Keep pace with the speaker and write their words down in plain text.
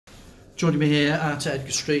Joining me here at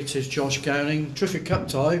Edgar Street is Josh Gowling. Terrific cup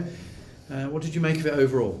tie. What did you make of it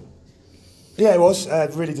overall? Yeah, it was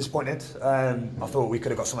really disappointed. I thought we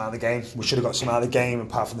could have got some out of the game. We should have got some out of the game,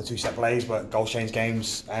 apart from the two set plays. But goals change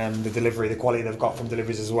games, and the delivery, the quality they've got from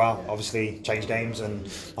deliveries as well, obviously changed games. And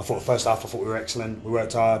I thought the first half, I thought we were excellent. We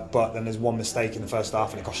worked hard, but then there's one mistake in the first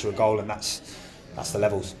half, and it cost you a goal, and that's the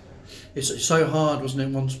levels. It's so hard, wasn't it,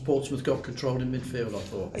 once Portsmouth got control in midfield, I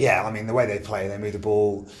thought? Yeah, I mean, the way they play, they move the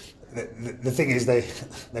ball. The thing is, they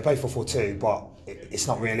play 4-4-2, but it's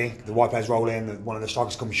not really. The wide players roll in, one of the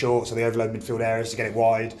strikers comes short, so they overload midfield areas to get it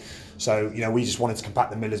wide. So, we just wanted to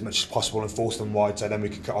compact the middle as much as possible and force them wide, so then we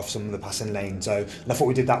could cut off some of the passing lane. So, and I thought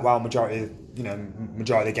we did that well majority of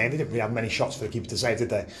the game. They didn't really have many shots for the keeper to save, did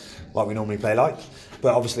they? Like we normally play like.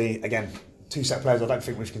 But obviously, again, two set players, I don't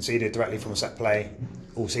think we've conceded directly from a set play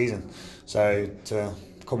all season. So to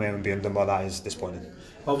come here and be undone by that is disappointing.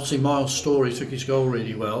 Obviously, Miles Story took his goal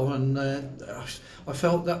really well, and I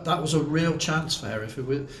felt that was a real chance for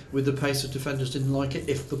Hereford. With the pace of defenders didn't like it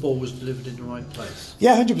if the ball was delivered in the right place.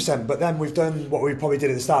 Yeah, 100%. But then we've done what we probably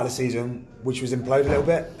did at the start of the season, which was implode a little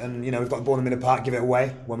bit. And we've got the ball in the middle park, give it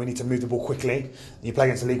away when we need to move the ball quickly. And you play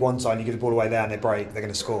against the League One side, and you give the ball away there, and they break, they're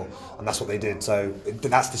going to score, and that's what they did. So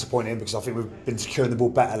that's disappointing because I think we've been securing the ball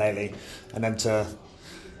better lately, and then to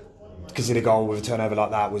concede a goal with a turnover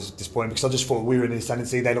like that was disappointing because I just thought we were in the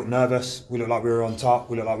ascendancy. They looked nervous, we looked like we were on top,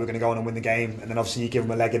 we looked like we were going to go on and win the game, and then obviously you give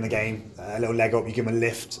them a leg in the game, a little leg up, you give them a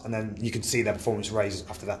lift, and then you can see their performance raise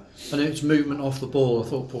after that. And it's movement off the ball. I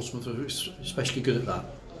thought Portsmouth was especially good at that.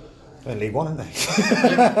 They're in League One, aren't they?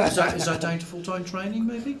 Is that down to full-time training,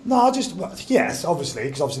 maybe? No, yes, obviously,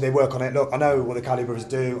 because obviously they work on it. Look, I know what the Cali brothers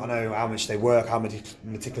do, I know how much they work, how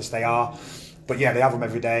meticulous they are. But yeah, they have them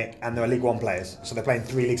every day, and they're League One players, so they're playing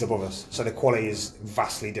 3 leagues above us. So the quality is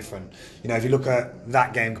vastly different. If you look at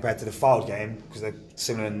that game compared to the Fylde game, because they're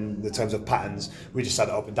similar in the terms of patterns, we just had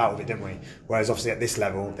it up and down with it, didn't we? Whereas obviously at this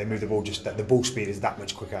level, they move the ball the ball speed is that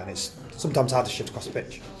much quicker, and it's sometimes hard to shift across the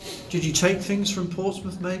pitch. Did you take things from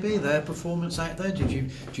Portsmouth, maybe their performance out there? Do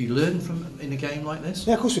you learn from in a game like this?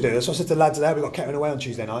 Yeah, of course we do. That's what I said to the lads there. We got Kettering away on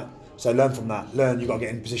Tuesday night. So learn from that. Learn, you've got to get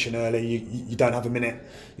in position early. You don't have a minute.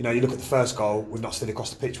 You look at the first goal, we've not slid across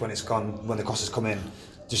the pitch when it's gone, when the crosses come in.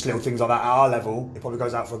 Just little things like that. At our level, it probably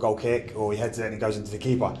goes out for a goal kick, or he heads it and it goes into the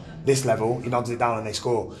keeper. This level, he nods it down and they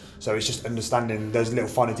score. So it's just understanding those little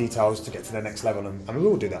finer details to get to the next level, and we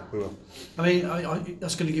will do that. We will. I mean,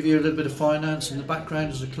 that's going to give you a little bit of finance in the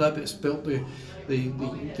background as a club. It's built the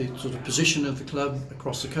sort of position of the club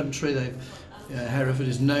across the country. Hereford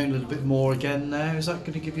is known a little bit more again now. Is that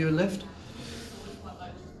going to give you a lift?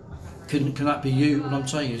 Can that be you? What I'm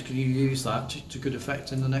saying is, can you use that to good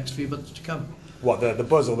effect in the next few months to come? What, the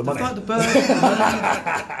buzz or the money? The buzz, the money,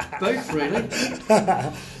 both really.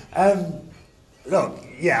 Look,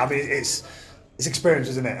 yeah, I mean it's experience,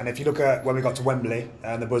 isn't it? And if you look at when we got to Wembley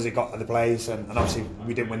and the buzz it got at the place, and obviously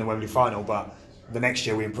we didn't win the Wembley final, but the next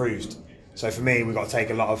year we improved. So for me, we've got to take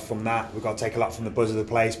a lot from that. We've got to take a lot from the buzz of the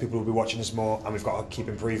place. People will be watching us more, and we've got to keep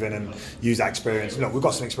improving and use that experience. Look, we've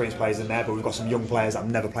got some experienced players in there, but we've got some young players that have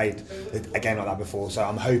never played a game like that before. So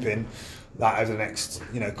I'm hoping that over the next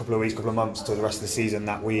couple of weeks, couple of months to the rest of the season,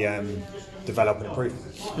 that we develop and improve.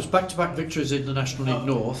 There's back-to-back victories in the National League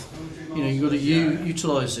North. You've got to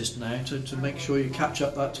utilise this now to make sure you catch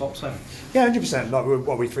up that top 7. Yeah, 100%. Like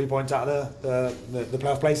we're 3 points out of the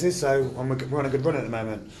playoff places, so we're on a good run at the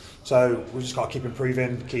moment. So we've just got to keep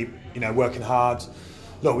improving, keep working hard.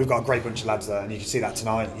 Look, we've got a great bunch of lads there, and you can see that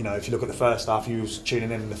tonight. If you look at the first half, you was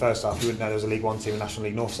tuning in the first half, you wouldn't know there was a League One team, a National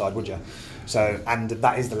League North side, would you? So, and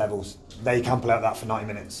that is the levels. They can play like that for 90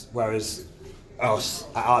 minutes, whereas us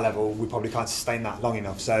at our level, we probably can't sustain that long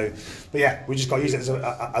enough. So, but yeah, we just got to use it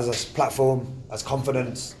as a platform, as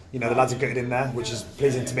confidence. The lads are gutted in there, which is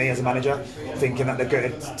pleasing to me as a manager, thinking that they're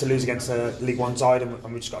gutted to lose against a League One side,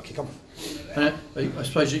 and we just got to kick on. I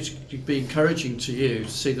suppose it'd be encouraging to you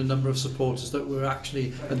to see the number of supporters that were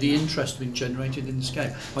actually, and the interest being generated in this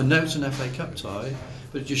game. I know it's an FA Cup tie,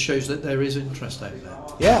 but it just shows that there is interest out there.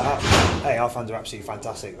 Yeah, hey, our fans are absolutely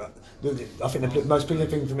fantastic. I think the most pleasing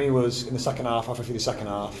thing for me was in the second half, halfway through the second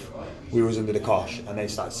half, we was under the cosh and they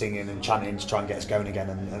started singing and chanting to try and get us going again,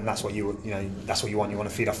 and that's what that's what you want. You want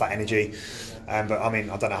to feed off that energy. But I mean,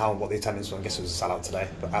 I don't know what the attendance was. I guess it was a sellout today,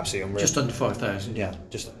 but absolutely unreal. Just under 5,000. Yeah,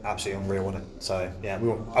 just absolutely unreal, wasn't it? So yeah,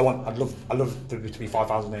 I'd love there to be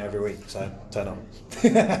 5,000 there every week. So turn up.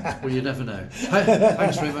 Well, you never know.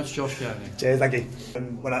 Thanks very much, Josh Gowling. Cheers, thank you.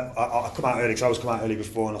 And when I come out early, because I was come out early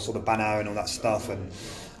before, and I saw the banner and all that stuff,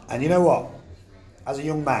 and you know what? As a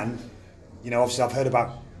young man, obviously I've heard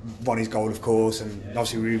about Ronnie's goal, of course, and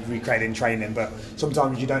obviously we recreated in training, but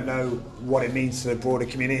sometimes you don't know what it means to the broader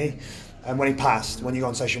community. And when he passed, when you go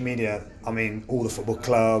on social media, I mean, all the football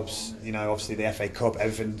clubs, you know, obviously the FA Cup,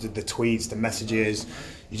 everything, the tweets, the messages,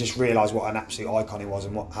 you just realise what an absolute icon he was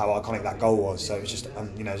and how iconic that goal was. So it's just,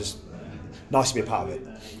 you know, just nice to be a part of it.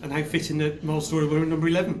 And how fitting that Miles Story were number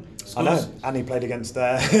 11. I know, and he played against,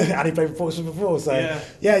 and he played for Portsmouth before. So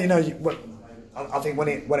yeah, you know, I think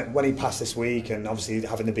when he passed this week, and obviously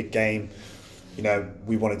having the big game, you know,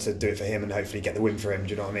 we wanted to do it for him and hopefully get the win for him.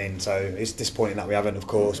 Do you know what I mean? So it's disappointing that we haven't, of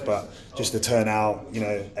course, but just the turnout, you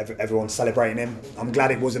know, everyone's celebrating him. I'm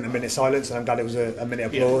glad it wasn't a minute silence, and I'm glad it was a minute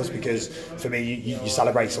applause, because for me, you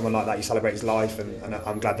celebrate someone like that, you celebrate his life, and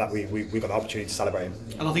I'm glad that we got the opportunity to celebrate him.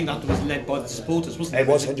 And I think that was led by the supporters, wasn't it? It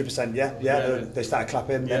was 100%, yeah. They started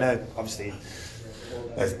clapping. They know, obviously,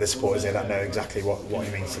 the supporters here that know exactly what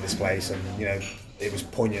he means to this place, and you know, it was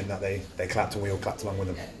poignant that they clapped and we all clapped along with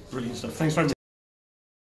them. Brilliant stuff. Thanks very much.